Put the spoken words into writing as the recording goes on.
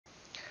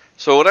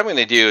So what I'm going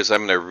to do is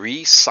I'm going to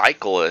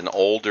recycle an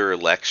older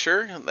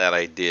lecture that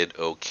I did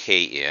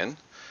okay in.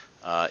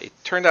 It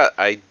turned out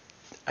I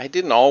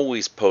didn't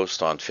always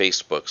post on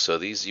Facebook, so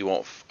these you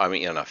won't. I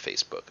mean, not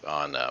Facebook,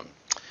 on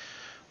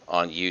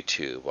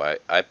YouTube.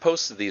 I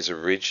posted these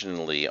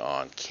originally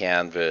on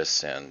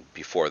Canvas, and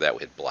before that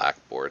with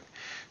Blackboard.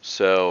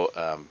 So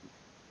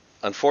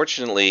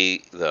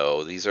unfortunately,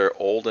 though, these are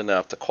old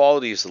enough. The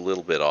quality is a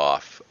little bit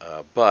off,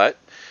 but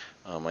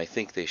I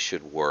think they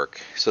should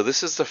work. So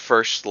this is the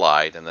first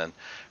slide, and then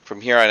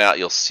from here on out,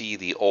 you'll see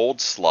the old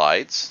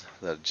slides.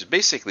 That just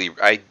basically,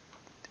 I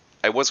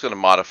was going to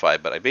modify,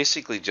 but I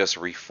basically just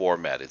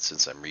reformatted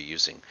since I'm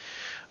reusing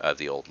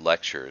the old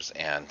lectures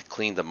and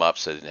cleaned them up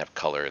so I didn't have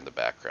color in the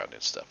background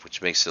and stuff,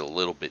 which makes it a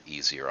little bit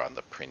easier on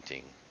the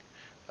printing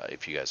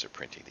if you guys are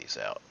printing these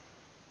out.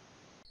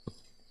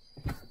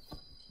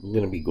 I'm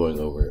going to be going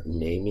over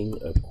naming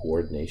a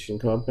coordination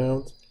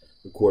compound.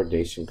 A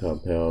coordination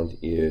compound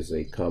is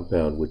a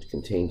compound which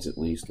contains at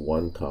least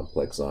one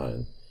complex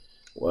ion.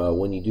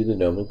 When you do the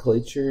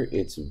nomenclature,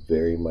 it's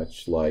very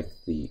much like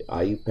the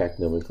IUPAC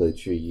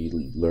nomenclature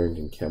you learned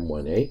in Chem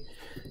 1A.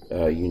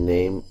 You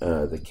name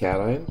the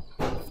cation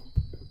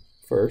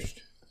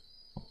first,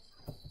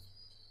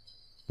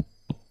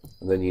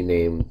 and then you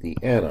name the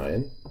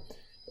anion.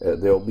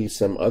 There will be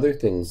some other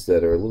things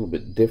that are a little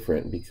bit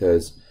different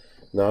because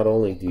not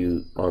only do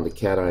you, on the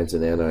cations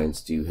and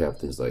anions, do you have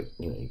things like,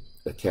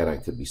 a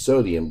cation could be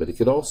sodium, but it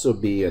could also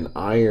be an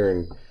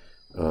iron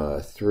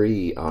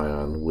 3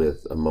 ion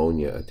with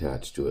ammonia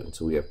attached to it, and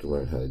so we have to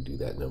learn how to do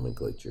that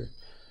nomenclature.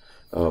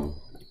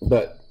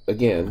 But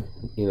again,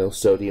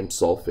 sodium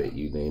sulfate,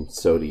 you name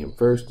sodium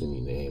first and you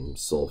name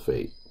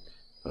sulfate,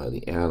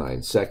 the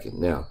anion, second.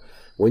 Now,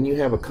 when you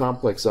have a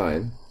complex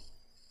ion,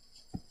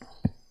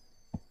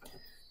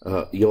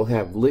 you'll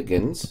have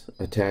ligands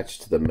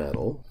attached to the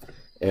metal,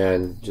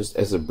 and just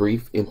as a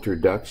brief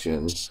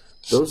introduction,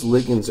 those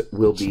ligands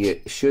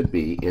should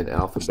be in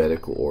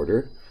alphabetical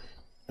order.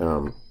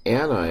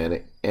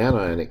 Anionic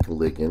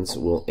ligands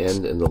will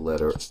end in the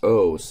letter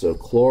O, so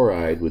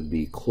chloride would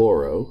be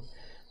chloro,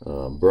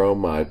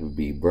 bromide would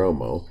be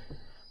bromo.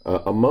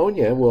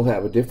 Ammonia will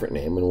have a different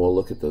name, and we'll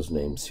look at those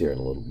names here in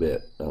a little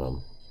bit.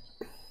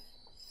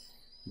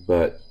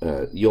 But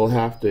you'll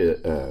have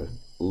to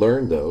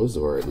learn those,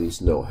 or at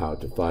least know how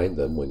to find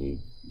them when you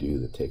do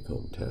the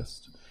take-home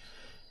test.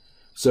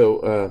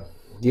 So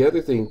the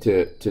other thing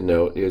to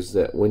note is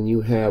that when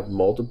you have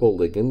multiple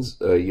ligands,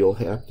 you'll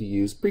have to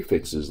use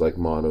prefixes like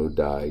mono,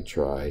 di,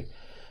 tri,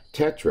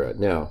 tetra.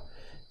 Now,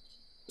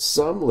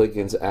 some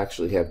ligands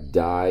actually have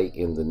di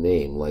in the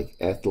name, like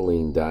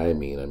ethylene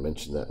diamine. I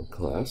mentioned that in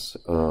class.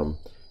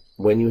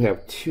 When you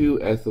have two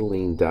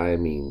ethylene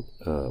diamine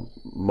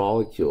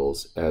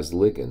molecules as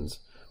ligands,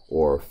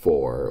 or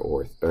four,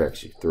 or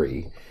actually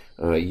three,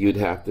 you'd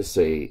have to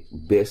say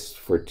bis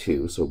for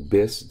two, so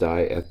bis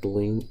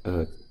diethylene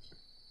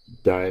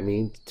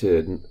diamine,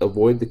 to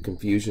avoid the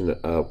confusion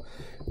of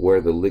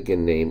where the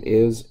ligand name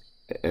is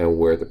and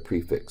where the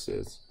prefix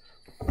is.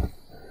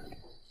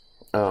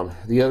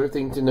 The other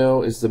thing to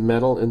know is the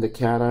metal in the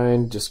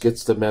cation just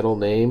gets the metal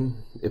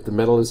name. If the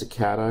metal is a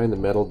cation, the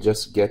metal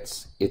just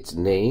gets its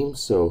name,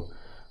 so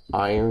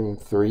iron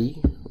 3.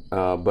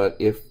 But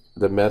if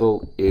the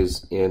metal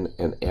is in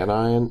an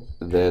anion,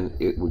 then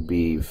it would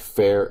be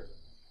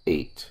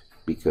Fe8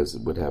 because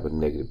it would have a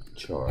negative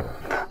charge.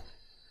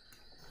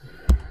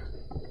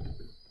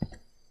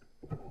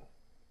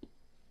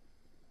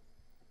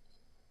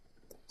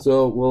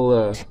 So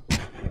we'll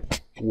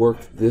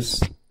work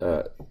this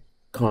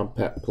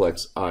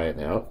complex ion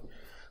out.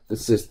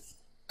 This is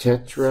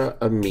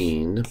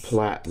tetraamine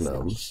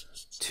platinum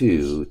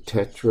to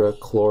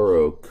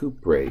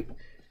tetrachlorocuprate,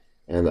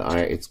 and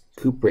its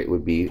cuprate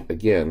would be,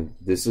 again,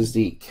 this is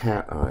the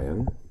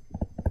cation,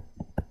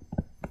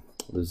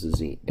 this is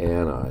the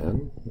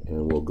anion,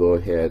 and we'll go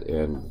ahead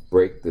and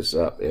break this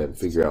up and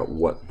figure out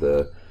what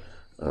the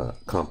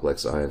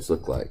complex ions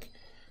look like.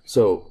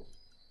 So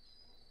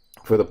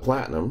for the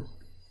platinum,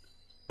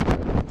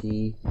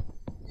 PT,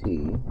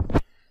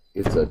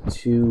 it's a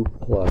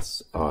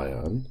 2+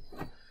 ion.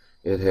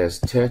 It has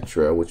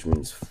tetra, which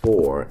means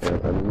 4,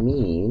 and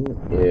amine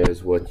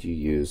is what you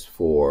use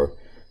for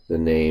the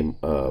name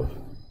of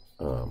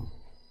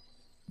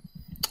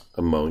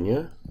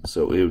ammonia.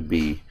 So it would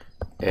be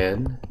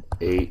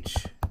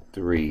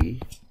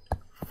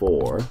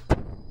NH3,4.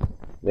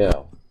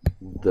 Now,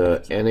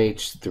 the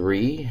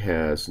NH3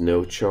 has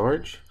no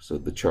charge, so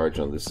the charge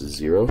on this is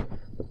 0.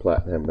 The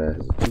platinum has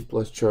a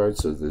 2+ charge,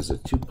 so there's a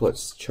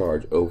 2+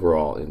 charge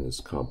overall in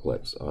this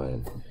complex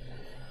ion.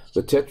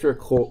 The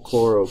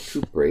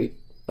tetrachlorocuprate,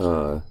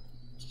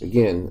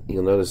 again,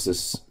 you'll notice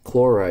this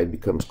chloride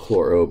becomes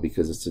chloro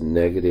because it's a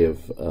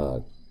negative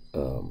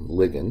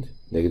ligand,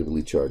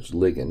 negatively charged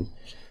ligand.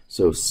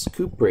 So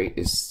cuprate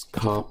is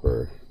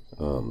copper.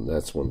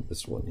 That's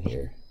this one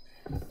here.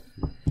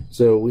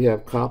 So we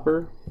have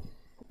copper,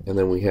 and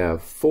then we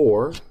have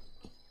 4,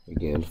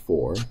 again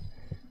 4,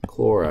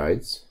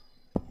 chlorides.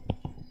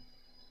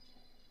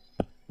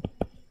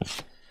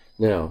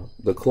 Now,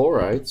 the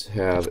chlorides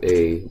have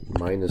a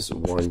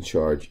 -1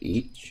 charge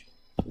each.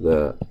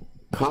 The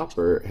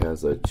copper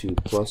has a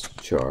 2+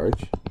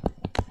 charge.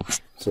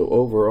 So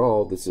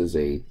overall, this is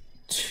a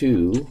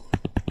 2-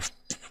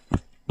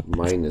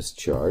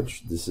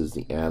 charge. This is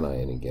the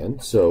anion again.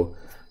 So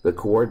the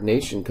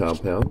coordination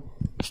compound,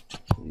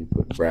 you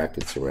put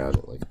brackets around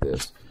it like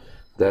this.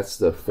 That's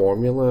the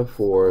formula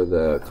for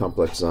the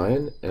complex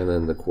ion, and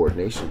then the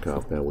coordination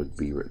compound would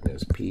be written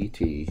as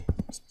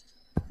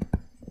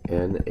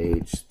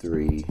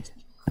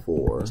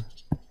PTNH3,4.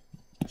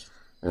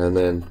 And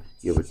then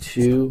you have a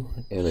 2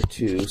 and a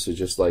 2, so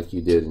just like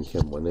you did in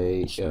Chem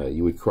 1A,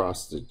 you would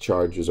cross the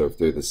charges, or if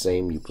they're the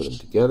same, you put them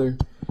together.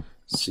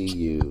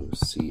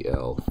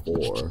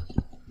 CuCl4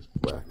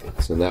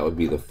 brackets. And that would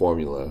be the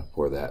formula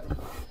for that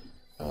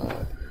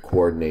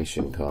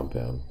coordination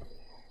compound.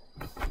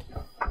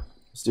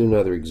 Let's do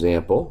another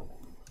example.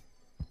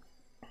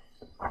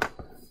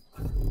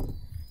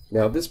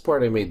 Now this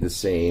part I made the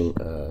same,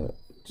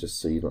 just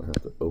so you don't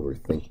have to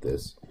overthink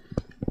this.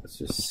 It's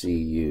just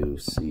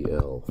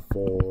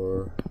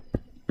CuCl4,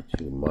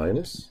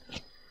 2-.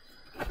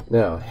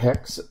 Now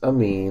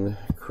hexamine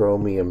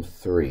chromium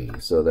 3,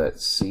 so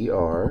that's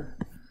Cr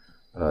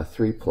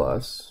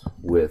 3+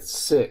 with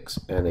 6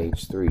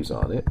 NH3s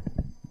on it.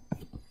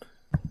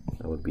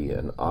 That would be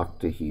an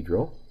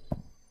octahedral.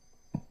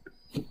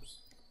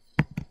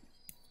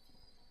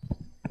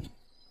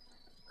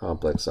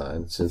 Complex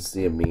ion. Since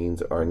the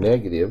amines are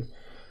negative,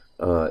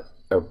 are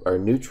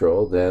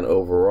neutral, then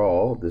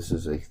overall this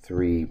is a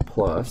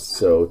 3+.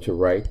 So to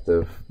write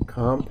the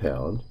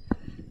compound,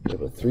 you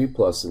have a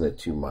 3+ and a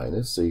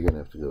 2-, so you're going to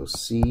have to go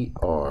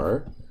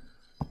Cr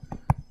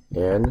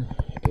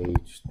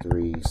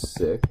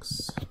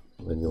NH3,6,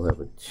 then you'll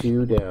have a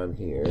 2 down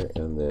here,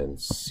 and then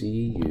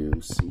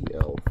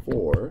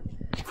CuCl4,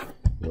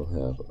 you'll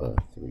have a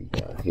 3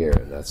 down here,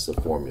 and that's the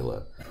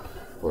formula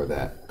for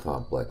that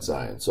complex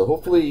ion. So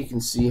hopefully you can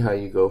see how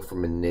you go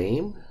from a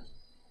name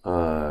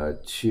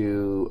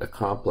to a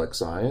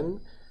complex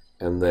ion,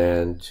 and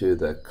then to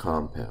the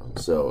compound.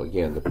 So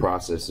again, the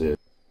process is,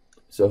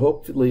 so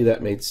hopefully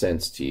that made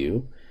sense to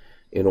you.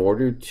 In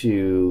order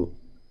to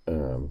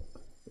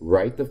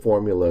write the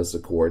formulas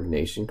of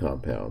coordination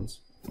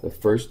compounds, the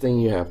first thing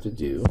you have to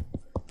do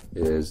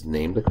is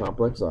name the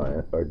complex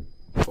ion,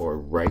 or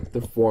write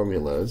the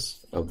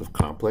formulas of the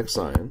complex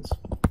ions.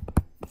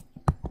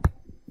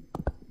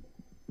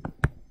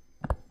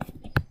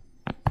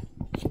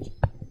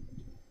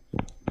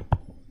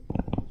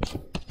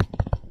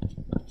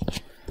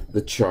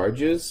 The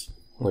charges,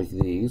 like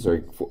these,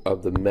 are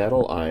of the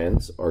metal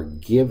ions are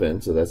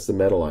given, so that's the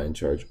metal ion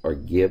charge, are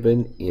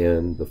given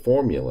in the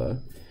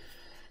formula.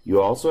 You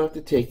also have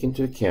to take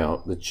into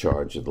account the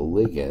charge of the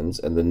ligands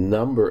and the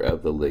number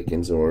of the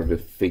ligands in order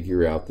to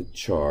figure out the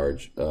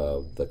charge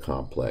of the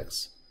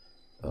complex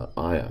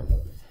ion.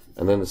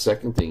 And then the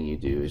second thing you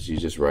do is you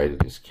just write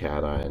it as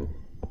cation,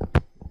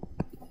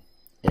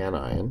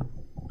 anion.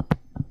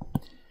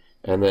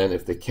 And then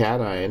if the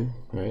cation,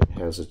 right,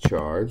 has a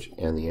charge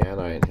and the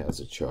anion has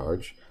a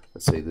charge,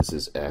 let's say this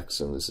is X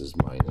and this is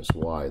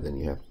 -Y, then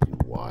you have to do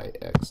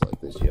YX like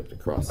this. You have to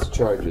cross the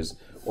charges.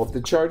 Well, if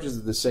the charges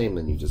are the same,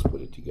 then you just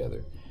put it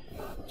together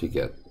to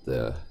get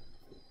the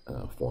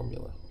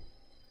formula.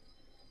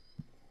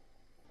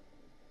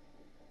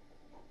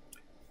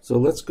 So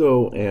let's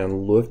go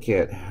and look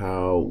at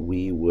how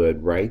we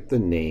would write the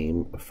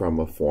name from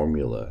a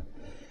formula.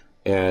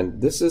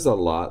 And this is a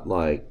lot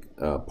like,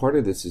 part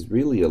of this is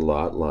really a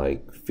lot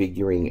like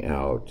figuring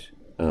out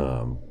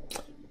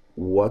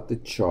what the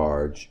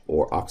charge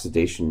or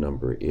oxidation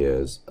number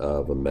is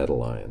of a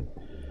metal ion.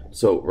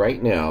 So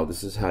right now,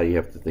 this is how you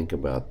have to think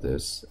about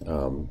this,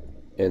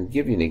 and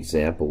give you an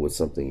example with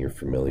something you're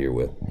familiar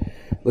with.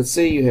 Let's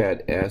say you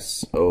had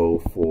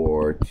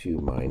SO4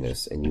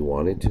 2- and you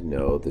wanted to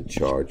know the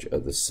charge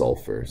of the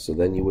sulfur. So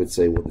then you would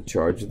say, well, the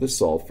charge of the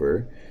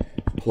sulfur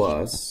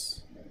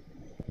plus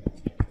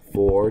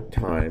 4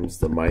 times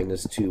the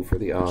 -2 for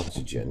the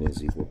oxygen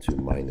is equal to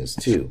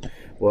 -2.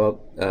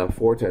 Well,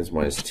 4 times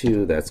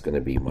 -2, that's going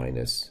to be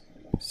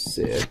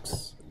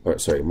 -6, or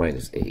sorry,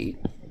 -8.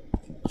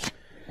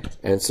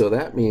 And so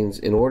that means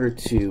in order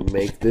to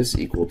make this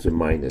equal to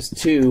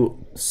 -2,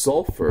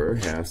 sulfur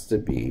has to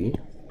be,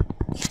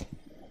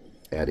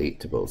 add 8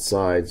 to both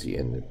sides, you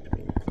end up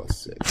being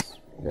 +6.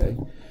 Okay?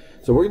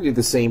 So we're going to do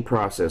the same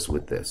process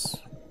with this.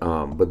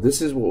 But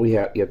this is what you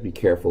have to be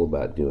careful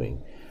about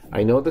doing.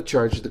 I know the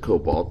charge of the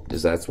cobalt,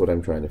 because that's what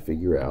I'm trying to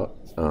figure out,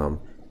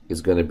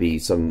 is going to be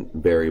some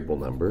variable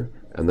number.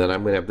 And then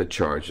I'm going to have the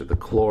charge of the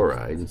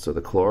chloride. And so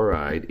the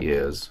chloride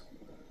is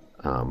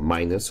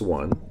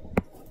 -1.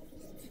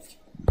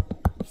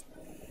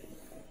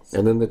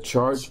 And then the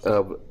charge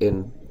of,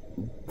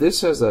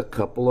 this has a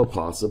couple of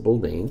possible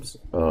names,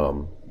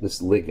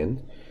 this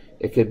ligand.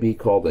 It could be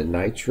called a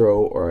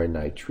nitro or a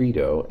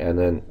nitrito. And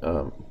then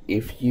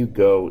if you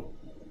go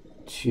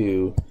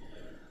to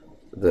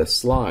the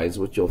slides,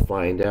 what you'll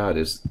find out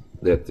is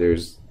that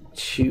there's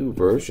 2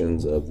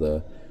 versions of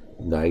the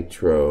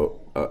nitro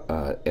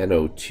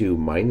NO2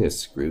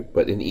 minus group,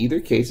 but in either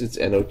case it's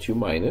NO2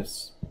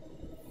 minus.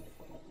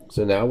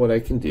 So now what I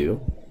can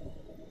do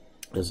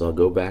is I'll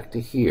go back to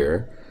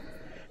here,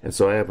 and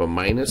so I have a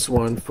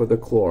 -1 for the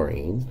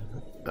chlorine,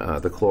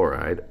 the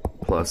chloride,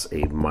 plus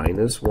a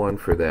 -1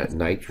 for that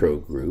nitro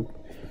group,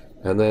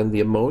 and then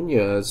the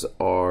ammonias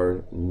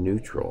are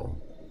neutral.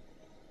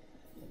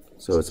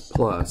 So it's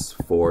plus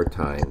 4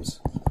 times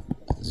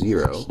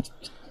 0,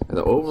 and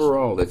the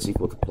overall that's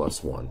equal to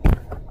 +1.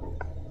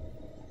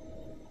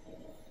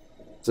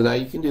 So now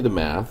you can do the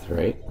math,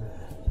 right?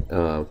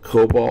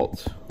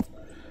 Cobalt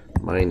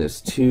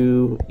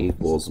 -2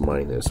 equals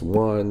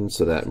 -1,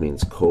 so that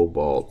means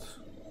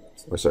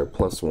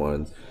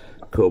 +1.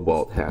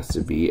 Cobalt has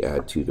to be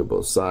add 2 to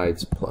both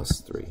sides,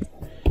 +3.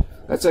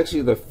 That's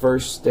actually the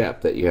first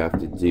step that you have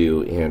to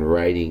do in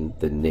writing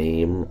the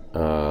name,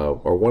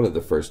 or one of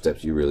the first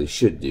steps you really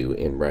should do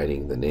in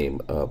writing the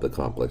name of the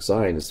complex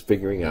ion, is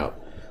figuring out,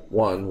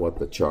 one, what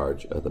the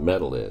charge of the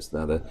metal is.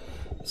 Now the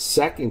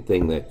second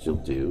thing that you'll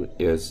do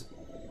is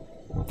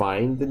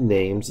find the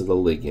names of the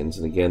ligands,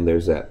 and again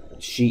there's that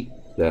sheet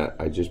that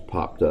I just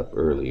popped up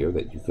earlier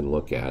that you can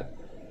look at,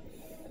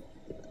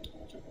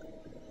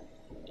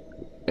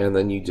 and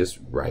then you just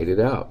write it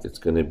out. It's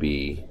going to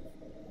be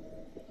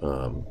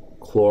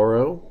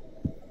chloro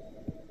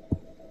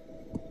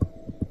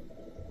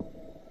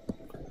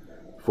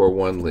for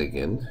one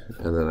ligand,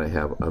 and then I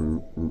have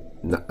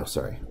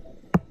sorry,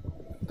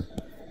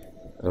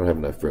 I don't have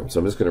enough room, so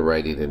I'm just going to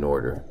write it in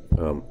order.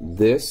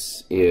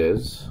 This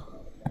is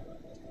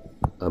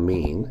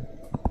amine.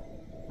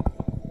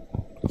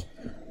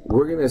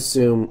 We're going to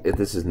assume if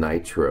this is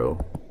nitro.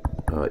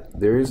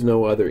 There is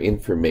no other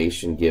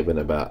information given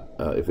about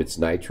if it's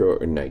nitro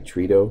or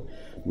nitrito.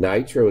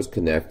 Nitro is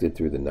connected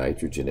through the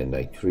nitrogen, and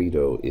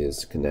nitrito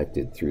is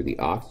connected through the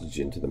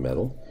oxygen to the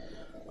metal.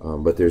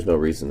 But there's no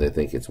reason to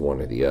think it's one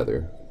or the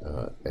other,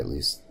 at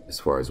least as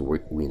far as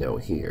we know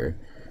here.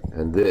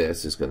 And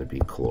this is going to be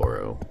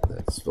chloro.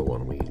 That's the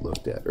one we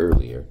looked at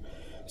earlier.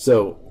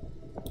 So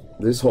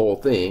this whole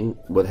thing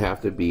would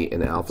have to be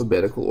in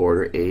alphabetical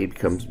order. A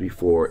comes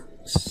before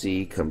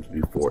C, comes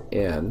before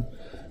N.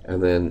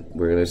 And then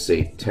we're going to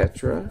say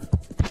tetra,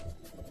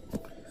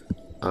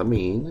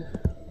 amine,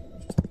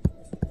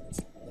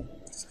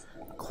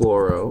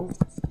 chloro,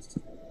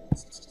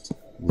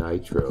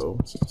 nitro,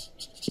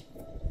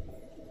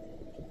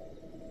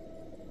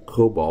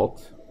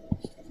 cobalt,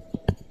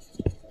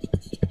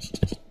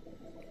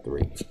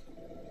 3.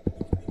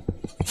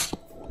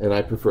 And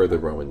I prefer the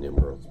Roman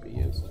numerals be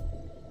used.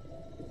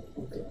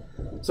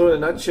 So in a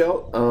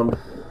nutshell,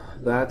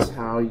 that's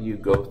how you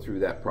go through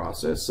that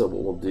process. So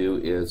what we'll do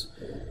is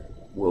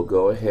we'll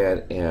go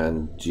ahead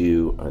and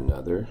do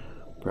another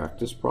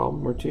practice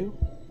problem or two.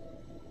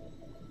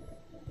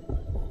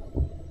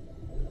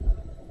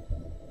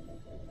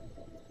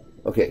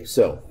 Okay,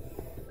 so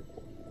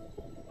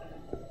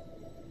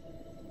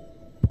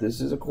this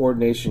is a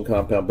coordination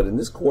compound, but in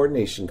this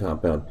coordination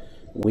compound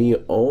we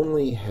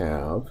only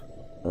have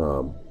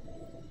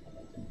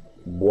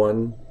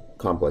one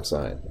complex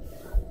ion.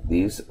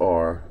 These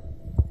are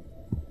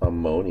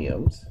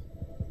ammoniums,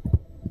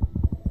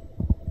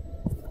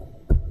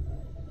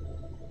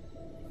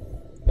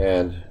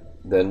 and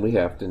then we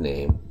have to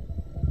name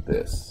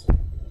this.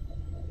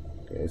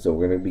 Okay, so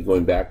we're going to be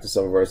going back to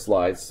some of our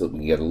slides, so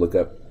we got to look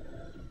up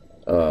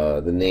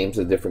the names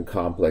of different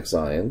complex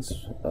ions,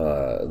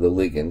 the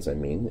ligands, I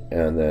mean,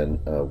 and then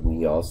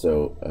we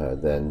also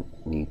then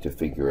need to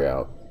figure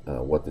out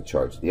what the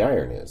charge of the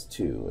iron is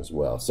too, as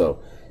well. So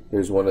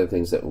here's one of the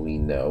things that we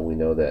know. We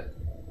know that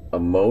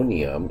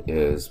ammonium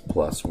is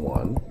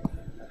 +1,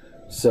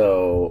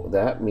 so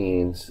that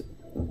means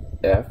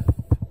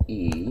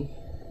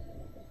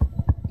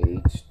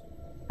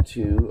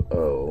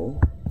FeH2O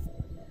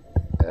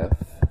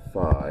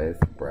F5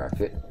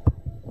 bracket,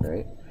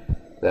 right?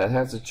 That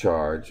has a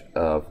charge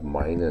of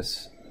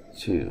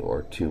 -2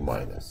 or 2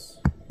 minus.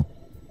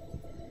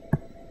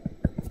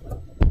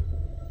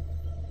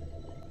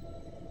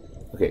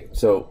 Okay,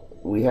 so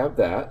we have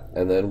that,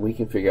 and then we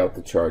can figure out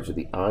the charge of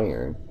the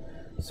iron.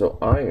 So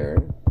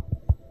iron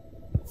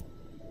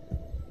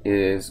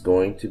is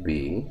going to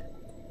be,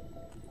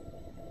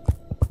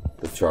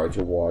 the charge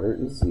of water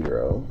is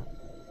 0,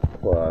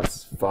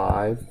 plus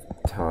 5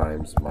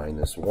 times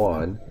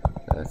 -1,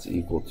 that's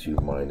equal to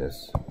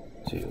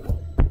 -2.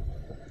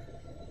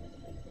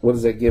 What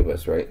does that give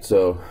us, right?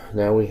 So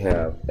now we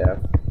have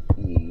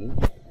Fe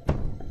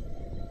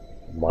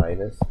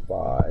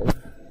 -5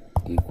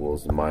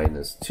 equals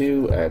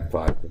 -2, add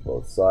 5 to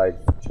both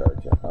sides, the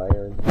charge of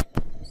iron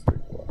is 3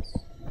 plus.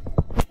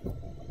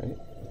 Right?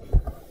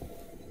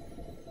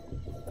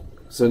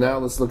 So now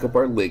let's look up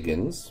our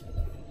ligands.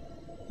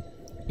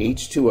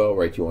 H2O,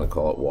 right, you want to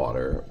call it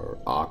water or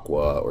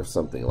aqua or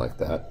something like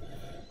that.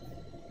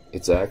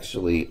 It's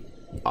actually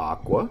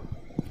aqua,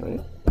 right?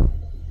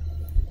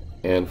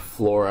 And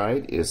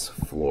fluoride is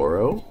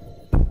fluoro,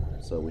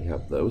 so we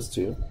have those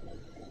two.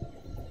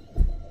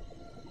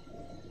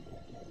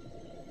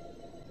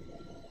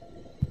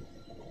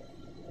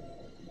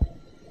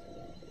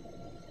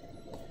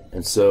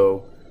 And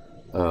so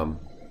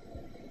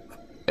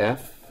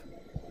F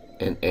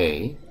and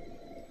A,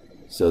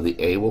 so the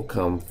A will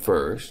come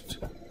first.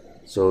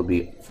 So it'll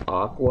be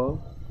aqua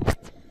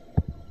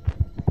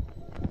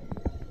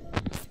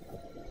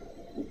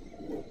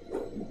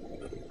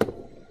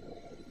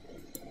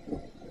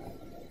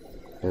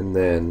and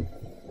then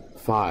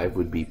 5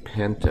 would be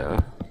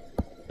penta,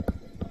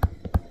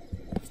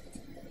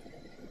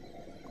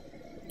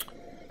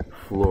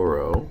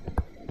 fluoro,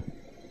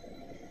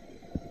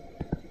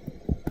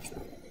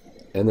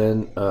 and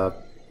then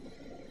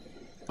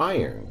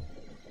iron.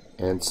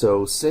 And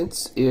so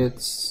since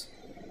it's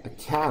a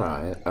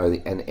cation, or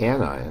an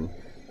anion,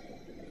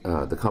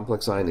 the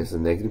complex ion is a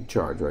negative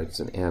charge, right? It's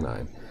an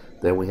anion.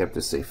 Then we have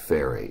to say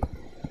ferrate.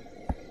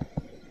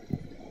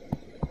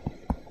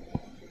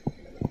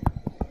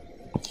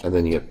 And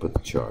then you have to put the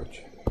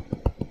charge.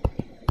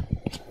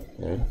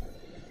 Okay?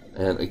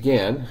 And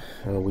again,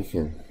 we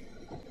can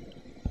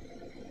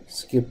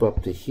skip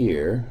up to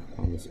here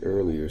on this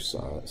earlier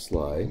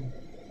slide.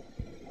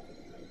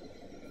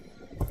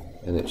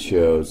 And it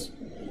shows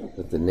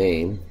that the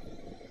name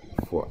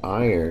for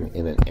iron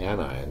in an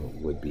anion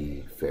would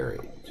be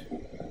ferrate.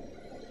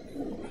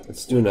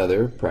 Let's do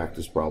another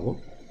practice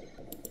problem.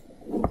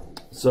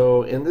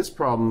 So in this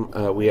problem,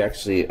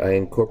 I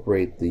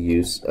incorporate the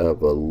use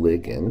of a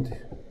ligand.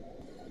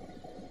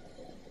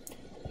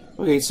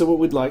 Okay, so what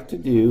we'd like to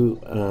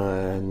do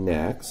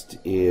next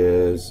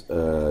is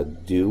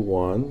do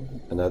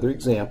another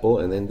example,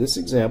 and in this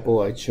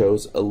example I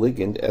chose a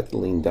ligand,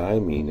 ethylene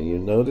diamine, and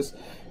you'll notice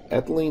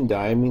ethylene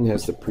diamine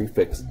has the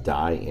prefix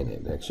di in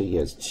it. Actually, it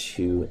has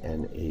two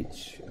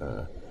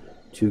NH,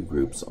 two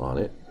groups on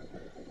it.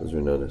 Those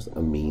are known as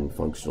amine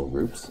functional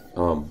groups.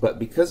 But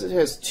because it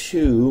has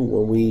two,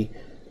 when we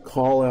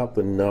call out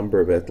the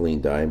number of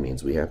ethylene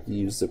diamines, we have to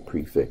use the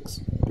prefix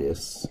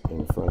bis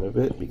in front of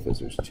it because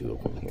there's two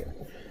of them here.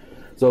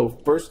 So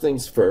first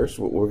things first,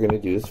 what we're going to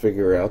do is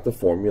figure out the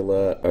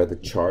formula, or the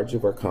charge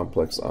of our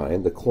complex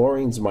ion. The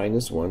chlorine's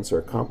 -1, so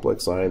our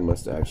complex ion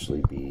must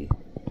actually be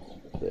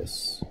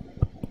this.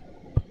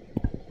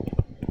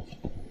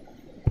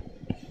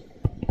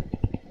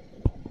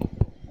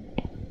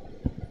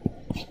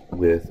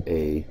 With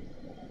a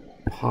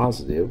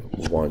positive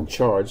 1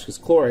 charge, because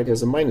chloride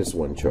has a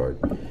 -1 charge.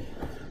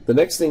 The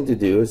next thing to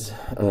do is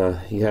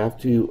you have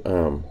to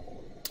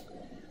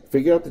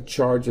figure out the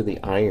charge of the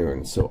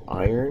iron. So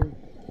iron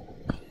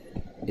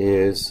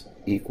is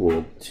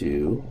equal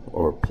to,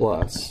 or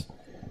plus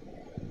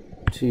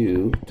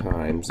 2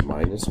 times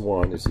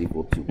 -1 is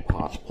equal to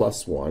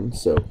 +1.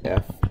 So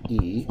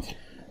Fe,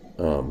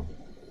 I'm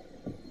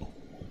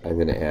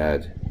going to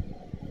add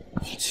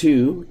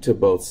 2 to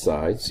both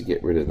sides to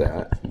get rid of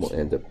that. Will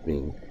end up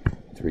being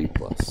 3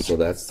 plus. So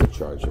that's the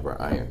charge of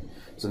our iron.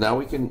 So now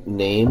we can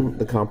name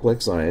the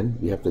complex ion.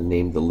 We have to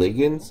name the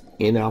ligands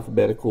in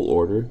alphabetical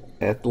order.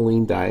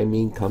 Ethylene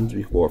diamine comes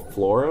before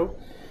fluoro.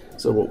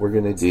 So what we're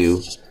going to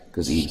do,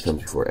 because E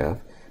comes before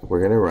F, we're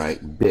going to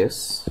write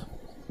bis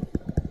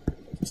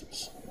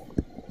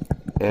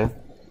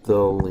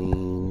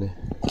ethylene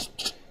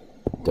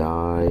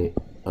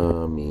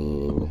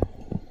diamine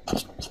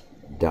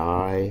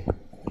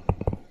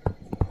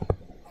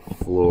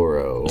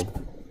difluoro.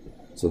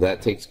 So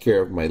that takes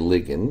care of my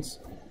ligands.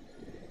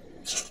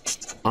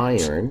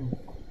 Iron,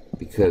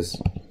 because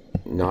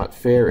not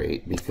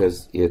ferrate,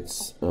 because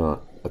it's a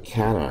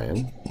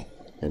cation,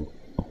 and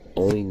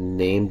only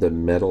name the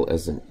metal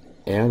as an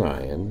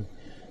anion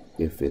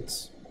if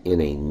it's in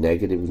a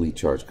negatively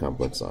charged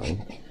complex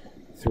ion.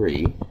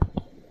 3,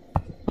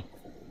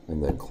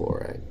 and then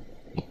chloride.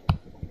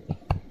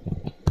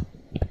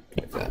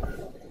 Like that.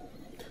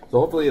 So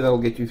hopefully that'll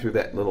get you through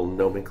that little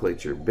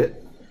nomenclature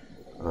bit.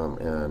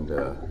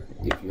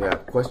 If you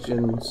have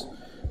questions,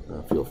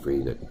 feel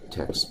free to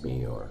text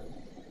me or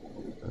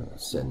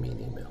send me an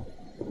email.